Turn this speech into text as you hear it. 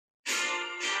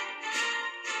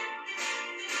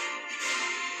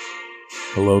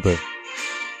Hello there,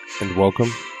 and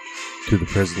welcome to the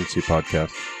Presidency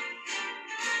Podcast.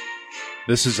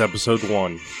 This is episode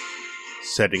 1,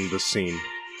 Setting the Scene.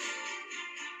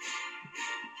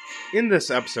 In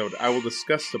this episode, I will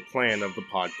discuss the plan of the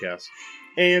podcast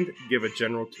and give a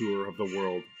general tour of the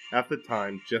world at the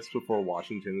time just before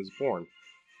Washington is born.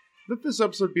 Let this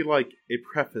episode be like a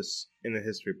preface in a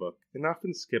history book, an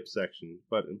often skipped section,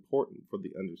 but important for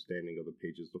the understanding of the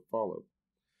pages to follow.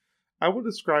 I will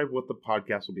describe what the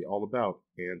podcast will be all about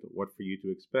and what for you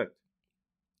to expect.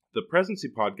 The Presidency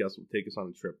Podcast will take us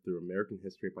on a trip through American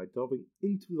history by delving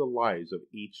into the lives of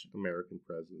each American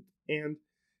president and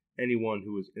anyone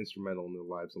who was instrumental in their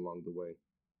lives along the way.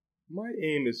 My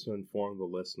aim is to inform the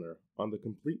listener on the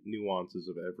complete nuances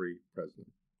of every president,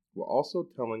 while also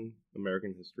telling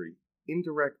American history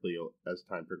indirectly as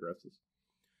time progresses.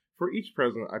 For each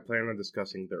president, I plan on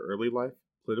discussing their early life,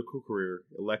 political career,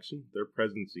 election, their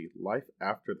presidency, life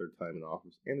after their time in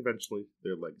office, and eventually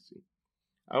their legacy.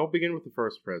 I will begin with the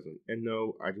first president, and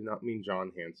no, I do not mean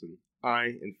John Hanson.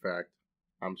 In fact,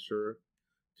 I'm sure,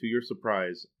 to your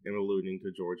surprise, am alluding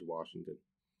to George Washington.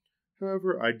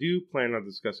 However, I do plan on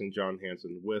discussing John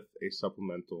Hanson with a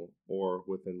supplemental or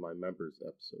within my members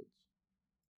episodes.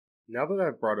 Now that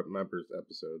I've brought up members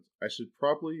episodes, I should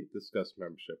probably discuss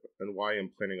membership and why I'm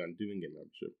planning on doing a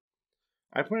membership.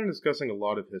 I plan on discussing a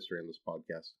lot of history in this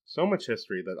podcast, so much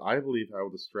history that I believe I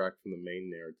will distract from the main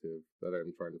narrative that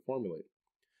I'm trying to formulate.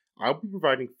 I'll be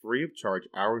providing free of charge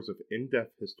hours of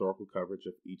in-depth historical coverage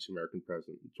of each American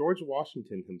president. George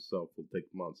Washington himself will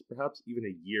take months, perhaps even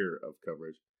a year of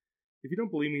coverage. If you don't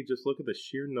believe me, just look at the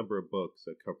sheer number of books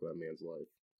that cover that man's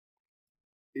life.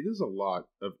 It is a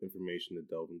lot of information to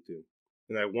delve into,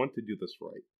 and I want to do this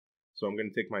right, so I'm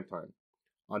going to take my time.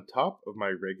 On top of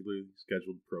my regularly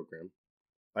scheduled program,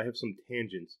 I have some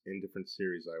tangents in different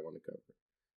series I want to cover.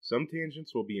 Some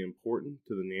tangents will be important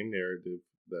to the main narrative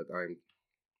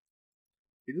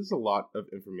It is a lot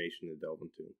of information to delve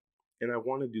into, and I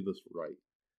want to do this right,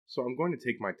 so I'm going to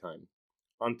take my time.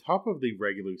 On top of the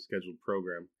regularly scheduled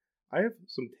program, I have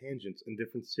some tangents in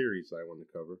different series I want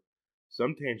to cover.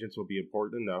 Some tangents will be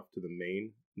important enough to the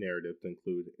main narrative to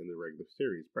include in the regular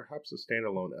series, perhaps a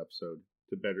standalone episode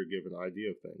to better give an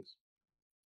idea of things.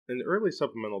 An early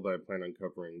supplemental that I plan on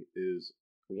covering is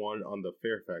one on the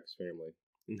Fairfax family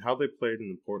and how they played an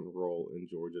important role in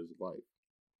George's life.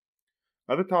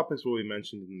 Other topics will be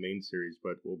mentioned in the main series,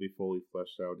 but will be fully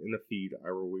fleshed out in a feed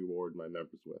I will reward my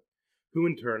members with, who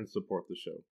in turn support the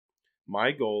show.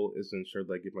 My goal is to ensure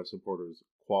that I give my supporters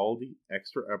quality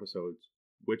extra episodes,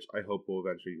 which I hope will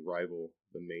eventually rival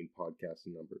the main podcast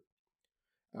in number.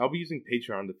 I'll be using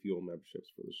Patreon to fuel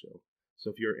memberships for the show, so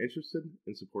if you're interested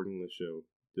in supporting the show,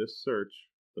 just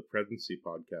search the Presidency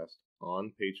Podcast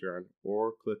on Patreon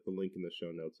or click the link in the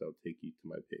show notes that will take you to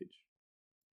my page.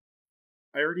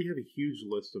 I already have a huge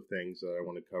list of things that I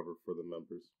want to cover for the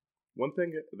members. One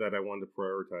thing that I want to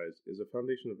prioritize is the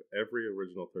foundation of every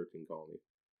original 13 colony.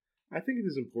 I think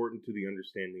it is important to the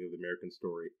understanding of the American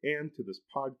story and to this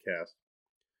podcast.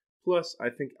 Plus, I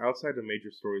think outside of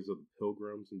major stories of the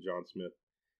Pilgrims and John Smith,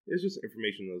 it is just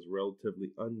information that is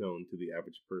relatively unknown to the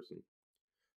average person.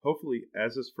 Hopefully,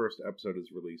 as this first episode is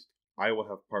released, I will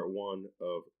have part 1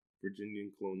 of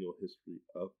Virginian colonial history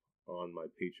up on my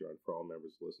Patreon for all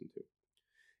members to listen to.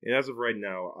 And as of right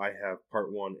now, I have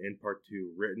part 1 and part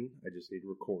 2 written. I just need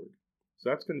to record. So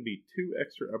that's going to be 2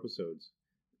 extra episodes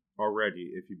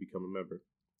already if you become a member.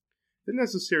 Then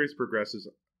as the series progresses,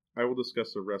 I will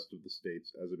discuss the rest of the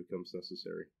states as it becomes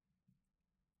necessary.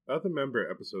 Other member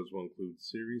episodes will include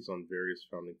series on various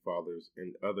founding fathers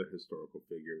and other historical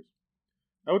figures.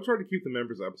 I will try to keep the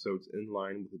members' episodes in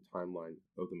line with the timeline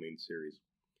of the main series.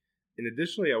 And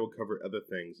additionally, I will cover other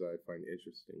things that I find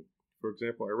interesting. For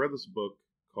example, I read this book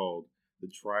called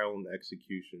The Trial and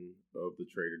Execution of the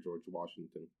Traitor George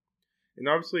Washington. And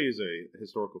obviously is a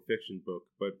historical fiction book,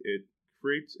 but it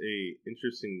creates a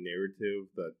interesting narrative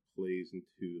that plays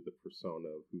into the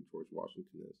persona of who George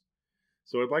Washington is.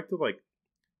 So I'd like to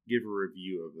give a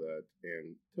review of that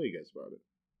and tell you guys about it.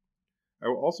 I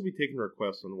will also be taking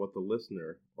requests on what the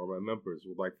listener or my members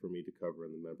would like for me to cover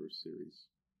in the members series.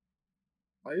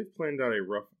 I have planned out a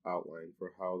rough outline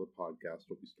for how the podcast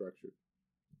will be structured.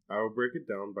 I will break it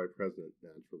down by president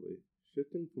naturally,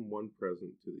 shifting from one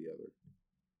president to the other.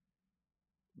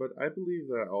 But I believe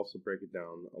that I also break it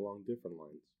down along different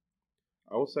lines.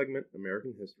 I will segment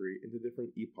American history into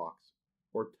different epochs,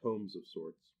 or tomes of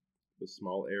sorts, with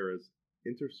small eras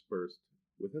interspersed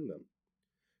within them.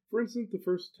 For instance, the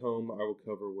first tome I will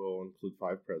cover will include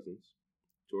 5 presidents: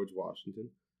 George Washington,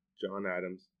 John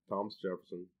Adams, Thomas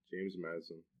Jefferson, James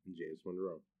Madison, and James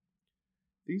Monroe.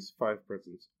 These five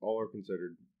presidents all are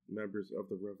considered members of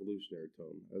the Revolutionary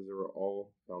Tome, as they were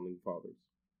all founding fathers.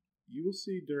 You will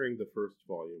see during the first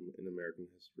volume in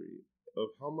American history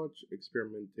of how much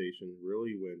experimentation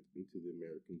really went into the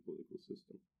American political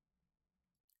system.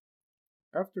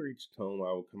 After each tome,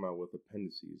 I will come out with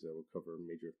appendices that will cover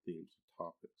major themes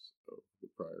or topics of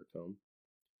the prior tome.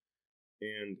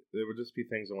 And there will just be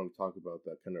things I want to talk about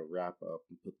that kind of wrap up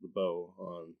and put the bow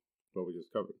on what we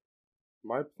just covered.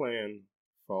 My plan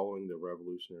following the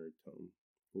Revolutionary Tome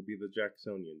will be the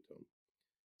Jacksonian Tome.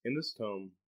 In this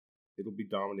tome, it'll be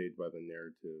dominated by the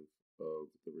narrative of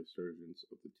the resurgence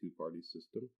of the two-party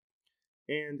system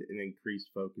and an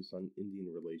increased focus on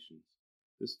Indian relations.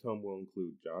 This tome will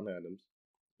include John Adams,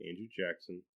 Andrew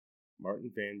Jackson,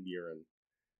 Martin Van Buren,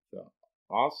 the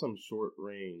awesome short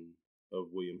reign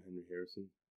of William Henry Harrison,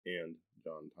 and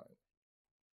John Tyler.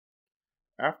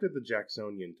 After the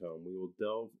Jacksonian tome, we will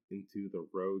delve into the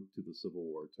Road to the Civil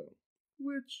War tome,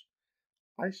 which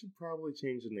I should probably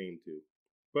change the name to,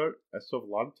 but I still have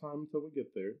a lot of time until we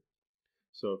get there,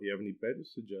 so if you have any better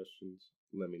suggestions,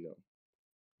 let me know.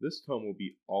 This tome will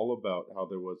be all about how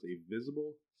there was a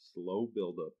visible, slow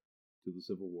buildup to the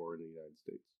Civil War in the United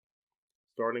States,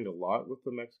 starting a lot with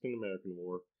the Mexican-American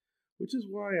War, which is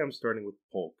why I'm starting with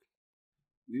Polk.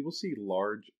 We will see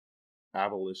large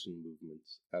abolition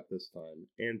movements at this time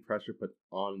and pressure put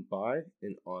on by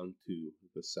and onto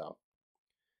the South.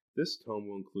 This tome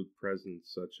will include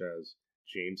presidents such as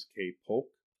James K. Polk,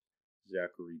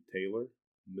 Zachary Taylor,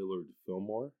 Millard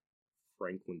Fillmore,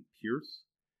 Franklin Pierce,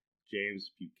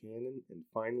 James Buchanan, and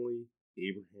finally,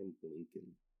 Abraham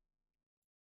Lincoln.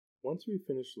 Once we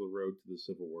finish the Road to the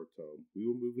Civil War tome, we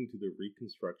will move into the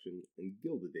Reconstruction and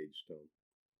Gilded Age tome.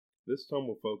 This tome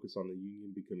will focus on the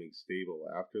Union becoming stable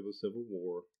after the Civil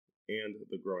War and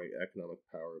the growing economic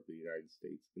power of the United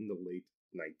States in the late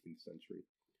 19th century.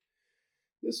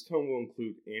 This tome will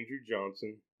include Andrew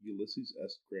Johnson, Ulysses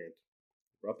S. Grant,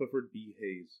 Rutherford B.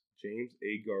 Hayes, James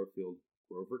A. Garfield,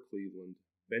 Grover Cleveland,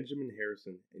 Benjamin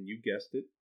Harrison, and you guessed it,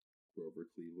 Grover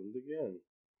Cleveland again.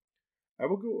 I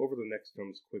will go over the next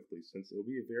tomes quickly since it will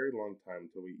be a very long time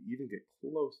until we even get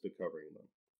close to covering them.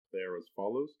 They are as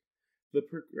follows. The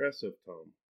Progressive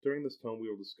Tome. During this tome, we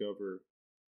will discover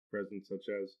presidents such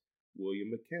as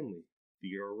William McKinley,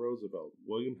 Theodore Roosevelt,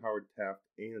 William Howard Taft,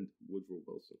 and Woodrow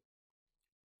Wilson.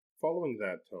 Following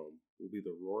that tome will be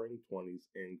the Roaring Twenties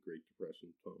and Great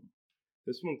Depression tome.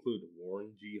 This will include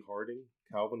Warren G. Harding,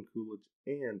 Calvin Coolidge,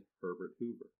 and Herbert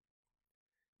Hoover.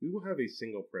 We will have a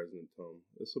single president tome.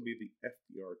 This will be the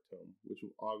FDR tome, which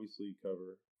will obviously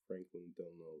cover Franklin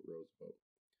Delano Roosevelt.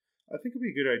 I think it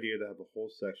would be a good idea to have a whole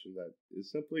section that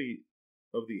is simply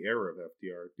of the era of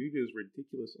FDR due to his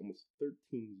ridiculous almost 13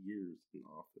 years in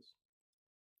office.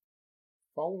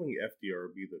 Following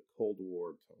FDR will be the Cold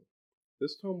War tome.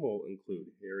 This tome will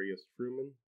include Harry S.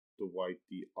 Truman, Dwight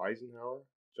D. Eisenhower,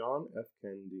 John F.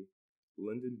 Kennedy,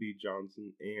 Lyndon B.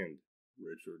 Johnson, and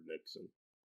Richard Nixon.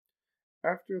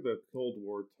 After the Cold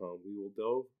War tome, we will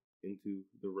delve into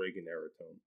the Reagan era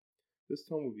tome. This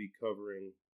tome will be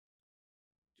covering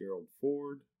Gerald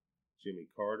Ford, Jimmy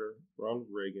Carter, Ronald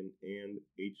Reagan, and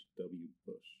H.W.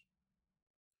 Bush.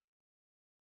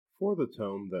 For the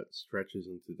tome that stretches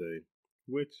into today,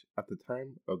 which at the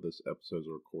time of this episode's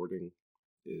recording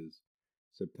is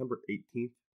September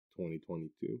 18th,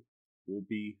 2022, will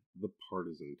be the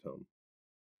Partisan tome.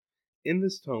 In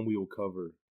this tome, we will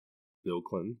cover Bill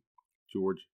Clinton,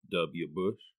 George W.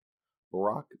 Bush,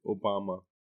 Barack Obama,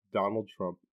 Donald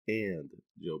Trump, and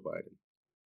Joe Biden.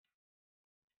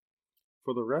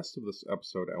 For the rest of this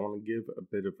episode, I want to give a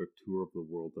bit of a tour of the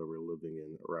world that we're living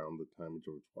in around the time of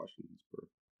George Washington's birth.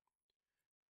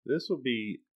 This will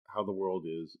be how the world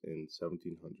is in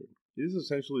 1700. It is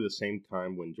essentially the same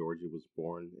time when Georgia was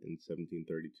born in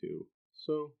 1732,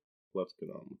 so let's get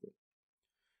on with it.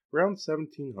 Around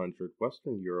 1700,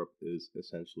 Western Europe is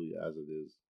essentially as it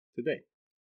is today.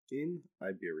 In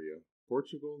Iberia,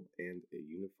 Portugal and a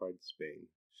unified Spain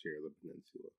share the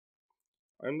peninsula.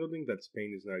 I'm noting that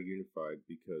Spain is now unified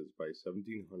because by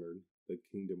 1700, the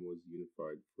kingdom was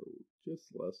unified for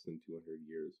just less than 200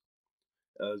 years,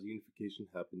 as unification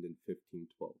happened in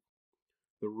 1512.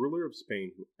 The ruler of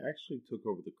Spain who actually took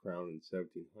over the crown in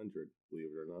 1700, believe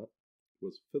it or not,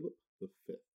 was Philip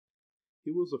V.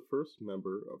 He was the first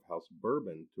member of House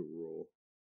Bourbon to rule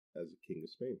as a king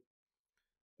of Spain.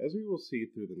 As we will see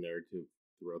through the narrative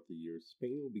throughout the years,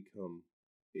 Spain will become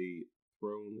a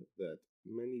throne that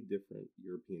many different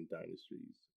European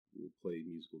dynasties will play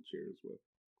musical chairs with.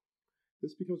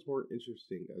 This becomes more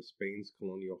interesting as Spain's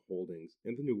colonial holdings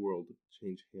in the New World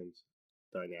change hands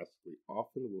dynastically,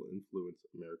 often will influence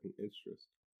American interest.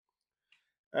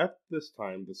 At this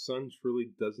time, the sun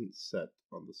truly doesn't set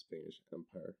on the Spanish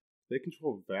Empire. They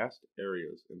control vast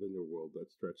areas in the New World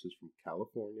that stretches from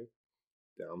California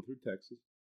down through Texas,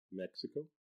 Mexico,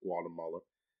 Guatemala,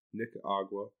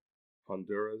 Nicaragua,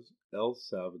 Honduras, El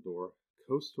Salvador,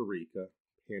 Costa Rica,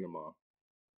 Panama,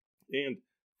 and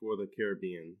for the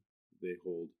Caribbean, they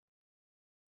hold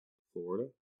Florida,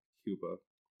 Cuba,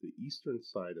 the eastern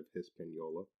side of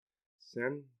Hispaniola,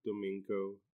 San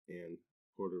Domingo, and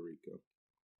Puerto Rico.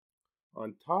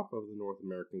 On top of the North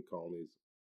American colonies,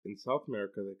 in South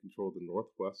America they control the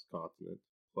northwest continent,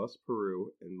 plus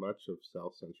Peru and much of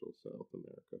south central South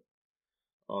America.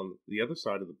 On the other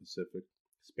side of the Pacific,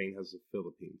 Spain has the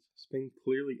Philippines. Spain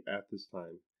clearly at this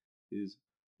time is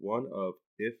one of,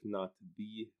 if not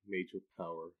the major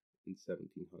power in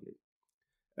 1700.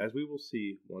 As we will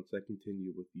see once I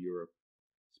continue with Europe,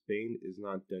 Spain is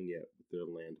not done yet with their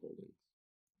land holdings.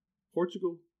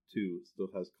 Portugal, too, still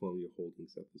has colonial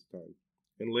holdings at this time,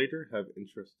 and later have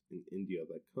interest in India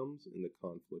that comes in the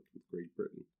conflict with Great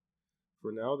Britain.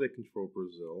 For now, they control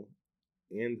Brazil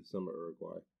and some of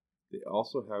Uruguay. They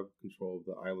also have control of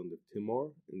the island of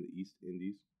Timor in the East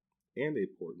Indies and a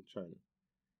port in China.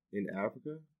 In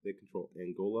Africa, they control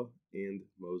Angola and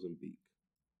Mozambique.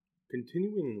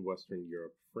 Continuing in Western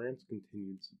Europe, France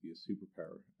continues to be a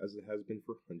superpower, as it has been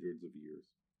for hundreds of years.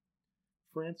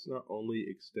 France not only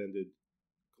extended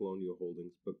colonial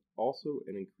holdings, but also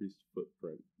an increased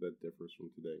footprint that differs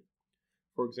from today.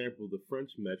 For example, the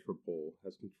French metropole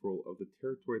has control of the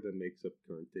territory that makes up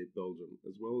current-day Belgium,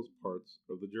 as well as parts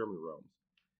of the German realms.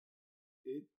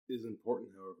 It is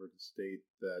important, however, to state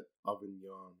that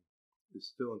Avignon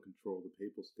is still in control of the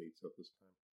Papal States at this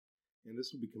time, and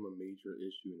this will become a major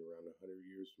issue in around 100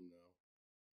 years from now.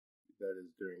 That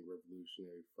is during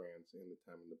Revolutionary France and the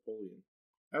time of Napoleon.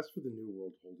 As for the New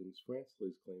World holdings, France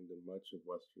lays claim to much of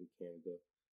western Canada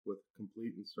with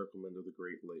complete encirclement of the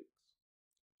Great Lakes.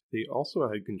 They also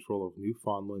had control of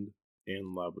Newfoundland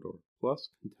and Labrador,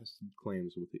 plus contested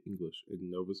claims with the English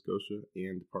in Nova Scotia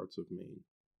and parts of Maine.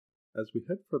 As we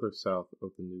head further south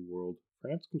of the New World,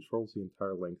 France controls the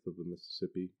entire length of the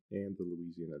Mississippi and the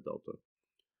Louisiana Delta.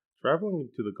 Traveling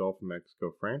to the Gulf of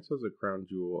Mexico, France has a crown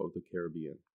jewel of the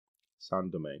Caribbean,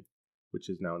 Saint Domingue, which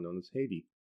is now known as Haiti,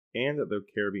 and the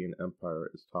Caribbean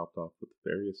Empire is topped off with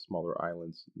various smaller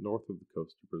islands north of the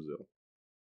coast of Brazil.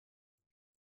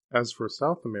 As for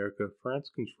South America,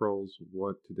 France controls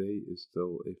what today is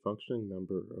still a functioning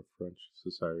member of French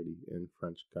society in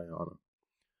French Guiana.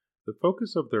 The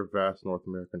focus of their vast North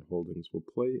American holdings will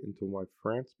play into why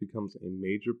France becomes a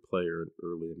major player in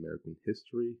early American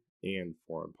history and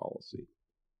foreign policy.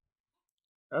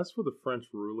 As for the French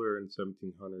ruler in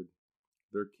 1700,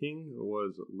 their king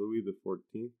was Louis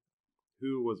XIV,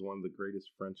 who was one of the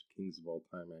greatest French kings of all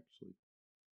time, actually.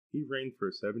 He reigned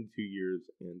for 72 years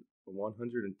and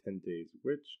 110 days,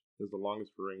 which is the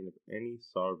longest reign of any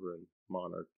sovereign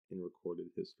monarch in recorded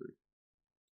history.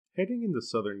 Heading into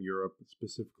southern Europe,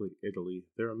 specifically Italy,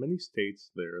 there are many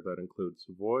states there that include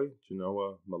Savoy,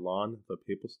 Genoa, Milan, the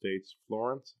Papal States,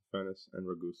 Florence, Venice, and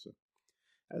Ragusa.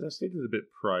 As I stated a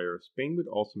bit prior, Spain would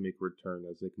also make a return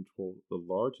as they control the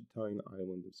large Italian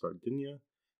island of Sardinia,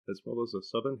 as well as the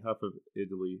southern half of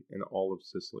Italy and all of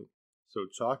Sicily. So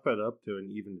chalk that up to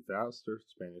an even vaster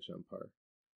Spanish Empire.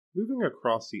 Moving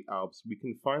across the Alps, we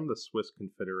can find the Swiss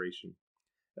Confederation,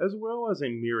 as well as a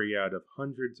myriad of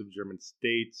hundreds of German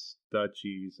states,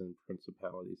 duchies, and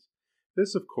principalities.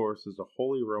 This, of course, is the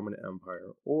Holy Roman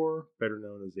Empire, or better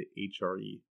known as the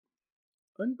HRE.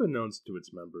 Unbeknownst to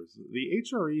its members, the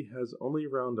HRE has only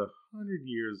around 100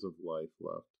 years of life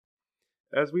left.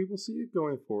 As we will see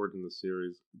going forward in the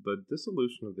series, the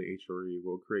dissolution of the HRE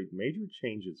will create major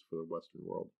changes for the Western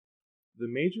world. The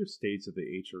major states of the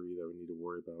HRE that we need to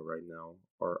worry about right now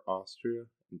are Austria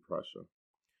and Prussia.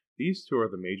 These two are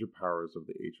the major powers of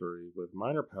the HRE, with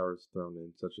minor powers thrown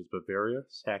in, such as Bavaria,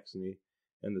 Saxony,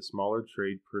 and the smaller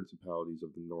trade principalities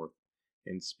of the north.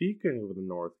 And speaking of the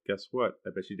north, guess what? I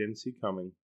bet you didn't see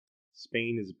coming.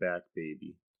 Spain is back,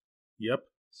 baby. Yep,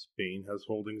 Spain has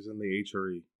holdings in the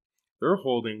HRE. Their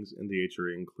holdings in the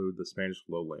HRE include the Spanish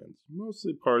lowlands,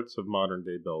 mostly parts of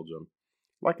modern-day Belgium.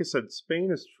 Like I said,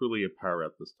 Spain is truly a power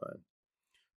at this time.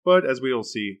 But as we will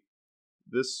see,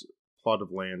 this plot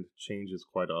of land changes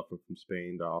quite often from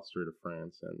Spain to Austria to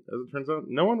France, and as it turns out,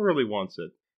 no one really wants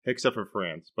it, except for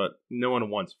France, but no one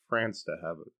wants France to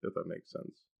have it, if that makes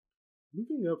sense.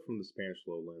 Moving up from the Spanish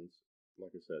lowlands,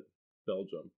 like I said,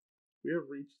 Belgium, we have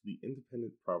reached the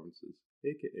independent provinces,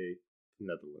 aka the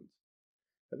Netherlands.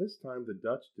 At this time, the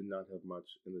Dutch did not have much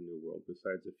in the New World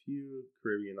besides a few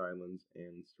Caribbean islands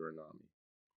and Suriname.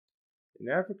 In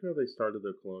Africa, they started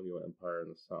their colonial empire in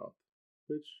the south,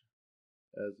 which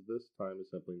as this time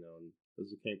is simply known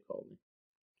as the Cape Colony,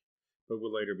 but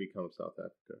would later become South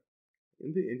Africa.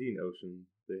 In the Indian Ocean,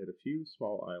 they had a few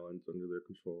small islands under their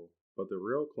control, but the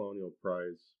real colonial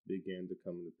prize began to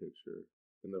come into picture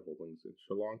in their holdings in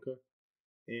Sri Lanka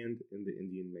and in the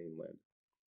Indian mainland.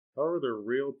 However, their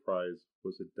real prize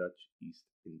was the Dutch East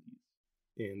Indies.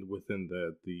 And within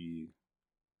that, the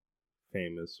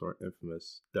famous or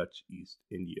infamous Dutch East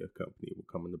India Company will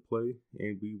come into play,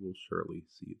 and we will surely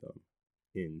see them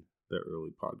in the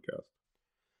early podcast.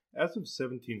 As of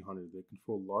 1700, they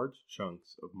controlled large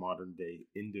chunks of modern-day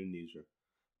Indonesia,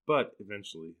 but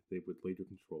eventually they would later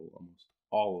control almost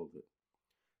all of it.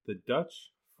 The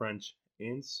Dutch, French,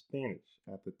 and Spanish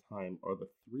at the time are the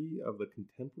three of the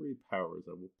contemporary powers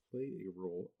that will play a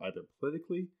role either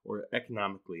politically or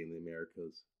economically in the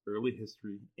Americas' early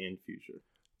history and future.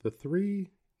 The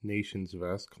three nations'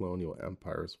 vast colonial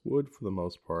empires would, for the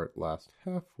most part, last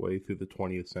halfway through the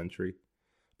 20th century.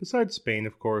 Besides Spain,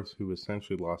 of course, who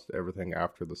essentially lost everything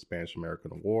after the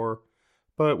Spanish-American War,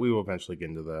 but we will eventually get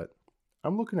into that.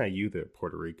 I'm looking at you there,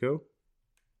 Puerto Rico.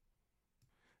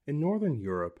 In Northern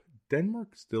Europe,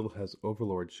 Denmark still has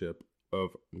overlordship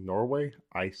of Norway,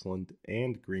 Iceland,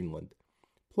 and Greenland.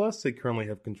 Plus, they currently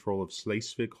have control of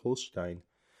Schleswig-Holstein,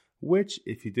 which,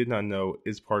 if you did not know,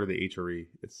 is part of the HRE.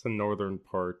 It's the northern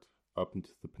part up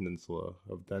into the peninsula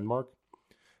of Denmark.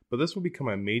 But this will become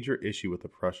a major issue with the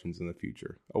Prussians in the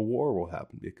future. A war will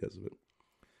happen because of it.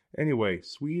 Anyway,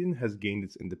 Sweden has gained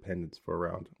its independence for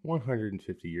around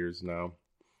 150 years now.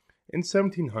 In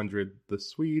 1700, the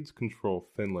Swedes control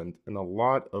Finland and a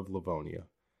lot of Livonia.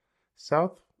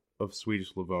 South of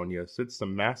Swedish Livonia sits the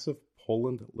massive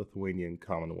Poland-Lithuanian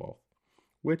Commonwealth,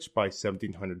 which by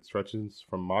 1700 stretches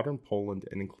from modern Poland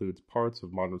and includes parts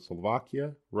of modern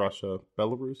Slovakia, Russia,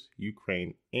 Belarus,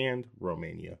 Ukraine, and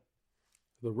Romania.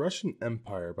 The Russian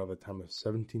Empire by the time of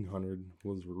 1700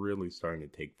 was really starting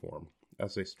to take form,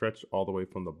 as they stretched all the way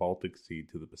from the Baltic Sea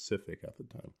to the Pacific at the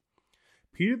time.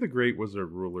 Peter the Great was their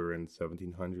ruler in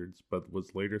 1700s, but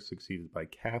was later succeeded by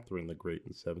Catherine the Great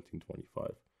in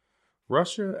 1725.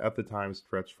 Russia at the time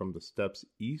stretched from the steppes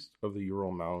east of the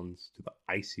Ural Mountains to the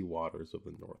icy waters of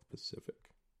the North Pacific.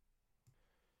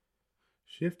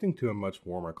 Shifting to a much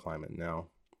warmer climate now,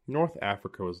 North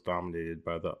Africa was dominated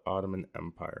by the Ottoman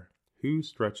Empire, who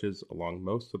stretches along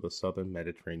most of the southern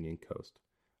Mediterranean coast,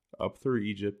 up through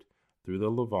Egypt, through the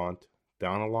Levant,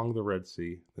 down along the Red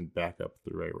Sea, then back up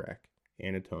through Iraq,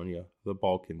 Anatolia, the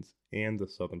Balkans, and the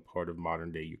southern part of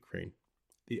modern-day Ukraine.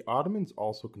 The Ottomans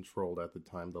also controlled at the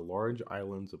time the large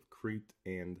islands of Crete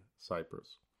and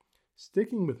Cyprus.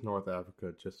 Sticking with North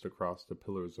Africa just across the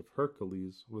Pillars of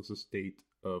Hercules was the state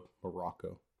of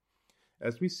Morocco.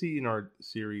 As we see in our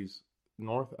series,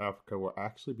 North Africa will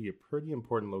actually be a pretty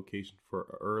important location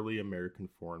for early American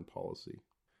foreign policy.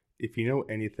 If you know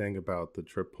anything about the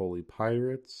Tripoli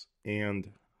pirates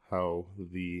and how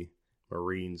the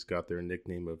Marines got their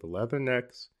nickname of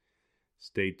Leathernecks,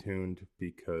 stay tuned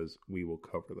because we will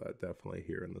cover that definitely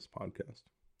here in this podcast.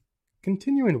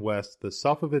 Continuing west, the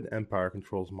Safavid Empire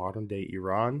controls modern-day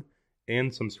Iran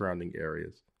and some surrounding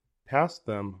areas. Past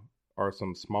them are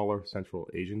some smaller Central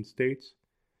Asian states.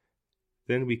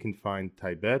 Then we can find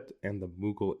Tibet and the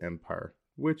Mughal Empire,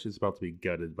 which is about to be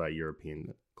gutted by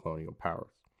European colonial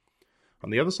powers. On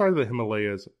the other side of the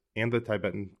Himalayas and the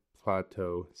Tibetan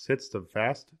Plateau sits the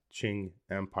vast Qing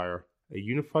Empire, a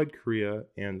unified Korea,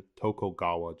 and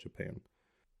Tokugawa Japan.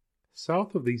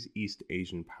 South of these East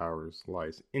Asian powers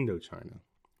lies Indochina,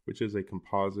 which is a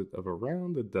composite of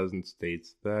around a dozen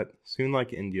states that, soon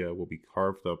like India, will be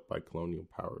carved up by colonial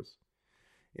powers.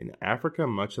 In Africa,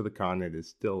 much of the continent is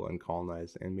still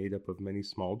uncolonized and made up of many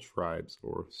small tribes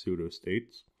or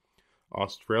pseudo-states.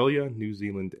 Australia, New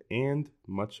Zealand, and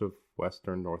much of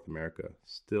western North America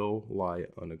still lie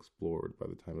unexplored by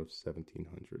the time of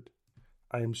 1700.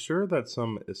 I am sure that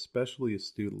some especially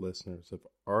astute listeners have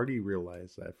already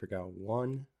realized that I forgot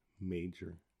one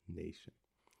major nation.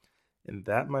 And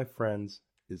that, my friends,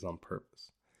 is on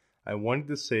purpose. I wanted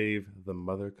to save the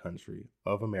mother country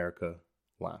of America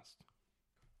last.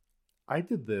 I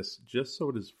did this just so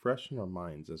it is fresh in our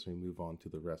minds as we move on to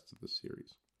the rest of the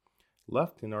series.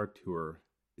 Left in our tour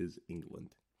is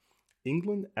England.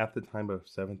 England at the time of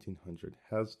 1700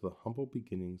 has the humble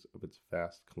beginnings of its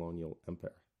vast colonial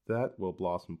empire that will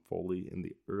blossom fully in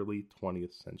the early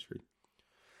 20th century.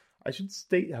 I should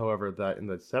state, however, that in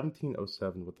the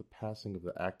 1707, with the passing of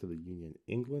the Act of the Union,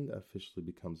 England officially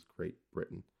becomes Great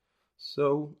Britain.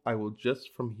 So I will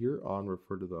just from here on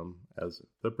refer to them as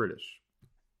the British.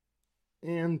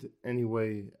 And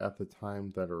anyway, at the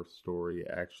time that our story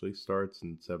actually starts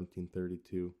in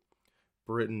 1732,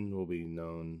 Britain will be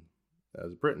known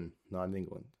as Britain, not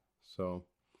England. So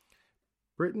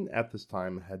Britain at this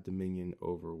time had dominion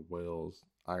over Wales,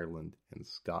 Ireland, and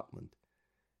Scotland.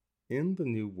 In the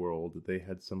New World, they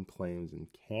had some claims in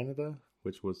Canada,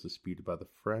 which was disputed by the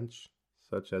French,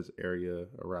 such as area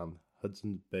around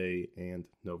Hudson's Bay and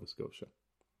Nova Scotia.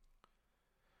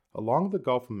 Along the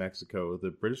Gulf of Mexico,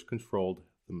 the British controlled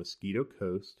the Mosquito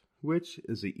Coast, which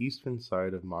is the eastern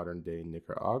side of modern-day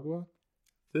Nicaragua.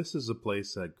 This is a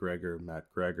place that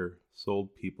Matt Gregor,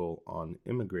 sold people on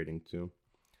immigrating to.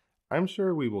 I'm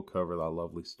sure we will cover that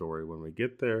lovely story when we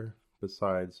get there.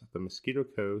 Besides the Mosquito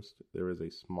Coast, there is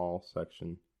a small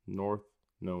section north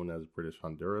known as British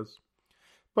Honduras,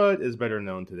 but is better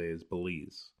known today as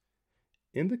Belize.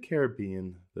 In the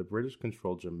Caribbean, the British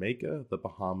controlled Jamaica, the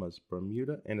Bahamas,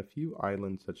 Bermuda, and a few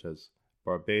islands such as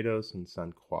Barbados and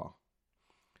St. Croix.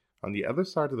 On the other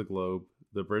side of the globe,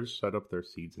 the British set up their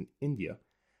seeds in India.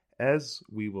 As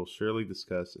we will surely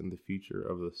discuss in the future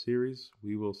of the series,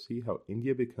 we will see how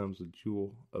India becomes a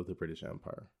jewel of the British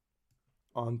Empire.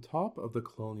 On top of the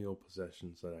colonial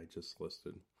possessions that I just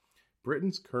listed,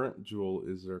 Britain's current jewel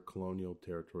is their colonial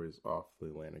territories off the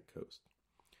Atlantic coast.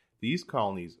 These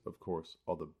colonies, of course,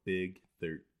 are the Big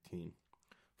 13.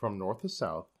 From north to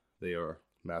south, they are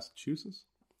Massachusetts,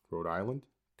 Rhode Island,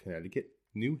 Connecticut,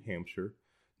 New Hampshire,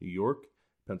 New York,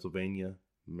 Pennsylvania,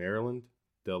 Maryland,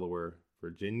 Delaware,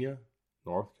 Virginia,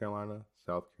 North Carolina,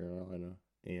 South Carolina,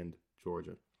 and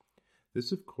Georgia.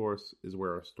 This, of course, is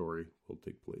where our story will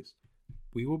take place.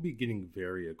 We will be getting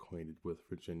very acquainted with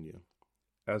Virginia,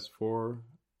 as 4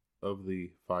 of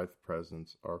the 5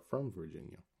 presidents are from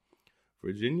Virginia.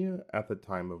 Virginia, at the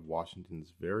time of Washington,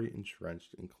 is very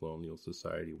entrenched in colonial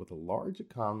society with a large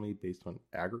economy based on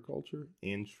agriculture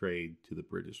and trade to the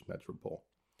British metropole.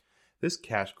 This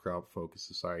cash crop-focused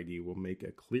society will make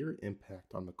a clear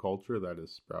impact on the culture that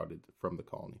is sprouted from the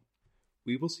colony.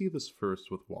 We will see this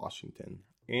first with Washington,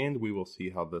 and we will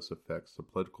see how this affects the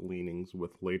political leanings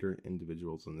with later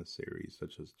individuals in the series,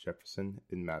 such as Jefferson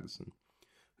and Madison,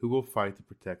 who will fight to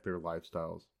protect their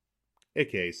lifestyles,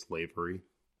 aka slavery.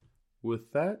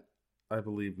 With that, I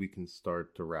believe we can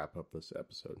start to wrap up this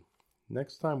episode.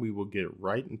 Next time we will get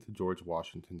right into George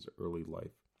Washington's early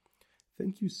life.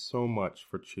 Thank you so much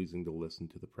for choosing to listen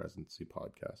to the Presidency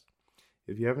Podcast.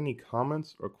 If you have any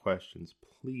comments or questions,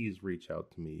 please reach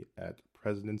out to me at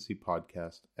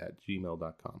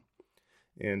presidencypodcast@gmail.com.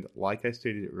 And like I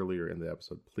stated earlier in the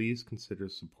episode, please consider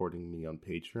supporting me on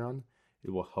Patreon.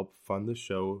 It will help fund the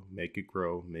show, make it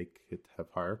grow, make it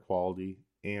have higher quality,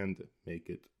 and make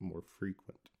it more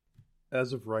frequent.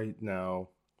 As of right now,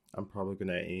 I'm probably going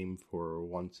to aim for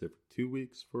once every 2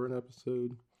 weeks for an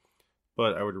episode,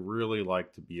 but I would really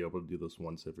like to be able to do this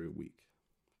once every week.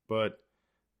 But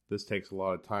this takes a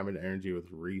lot of time and energy with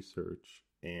research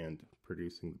and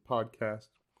producing the podcast,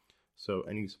 so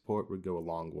any support would go a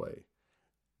long way.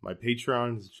 My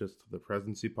Patreon is just the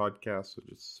Presidency Podcast, so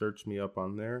just search me up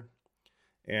on there.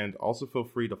 And also feel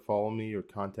free to follow me or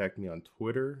contact me on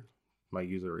Twitter. My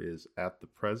user is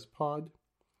 @theprespod.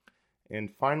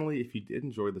 And finally, if you did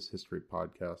enjoy this history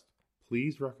podcast,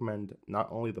 please recommend not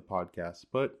only the podcast,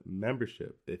 but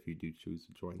membership if you do choose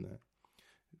to join that.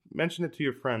 Mention it to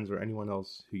your friends or anyone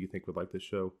else who you think would like the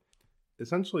show.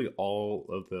 Essentially, all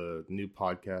of the new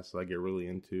podcasts that I get really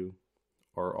into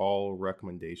are all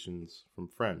recommendations from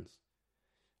friends.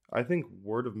 I think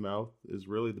word of mouth is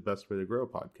really the best way to grow a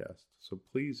podcast. So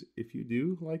please, if you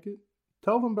do like it,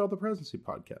 tell them about the Presidency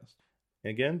Podcast.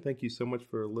 Again, thank you so much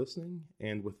for listening.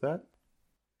 And with that,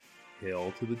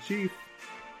 hail to the chief.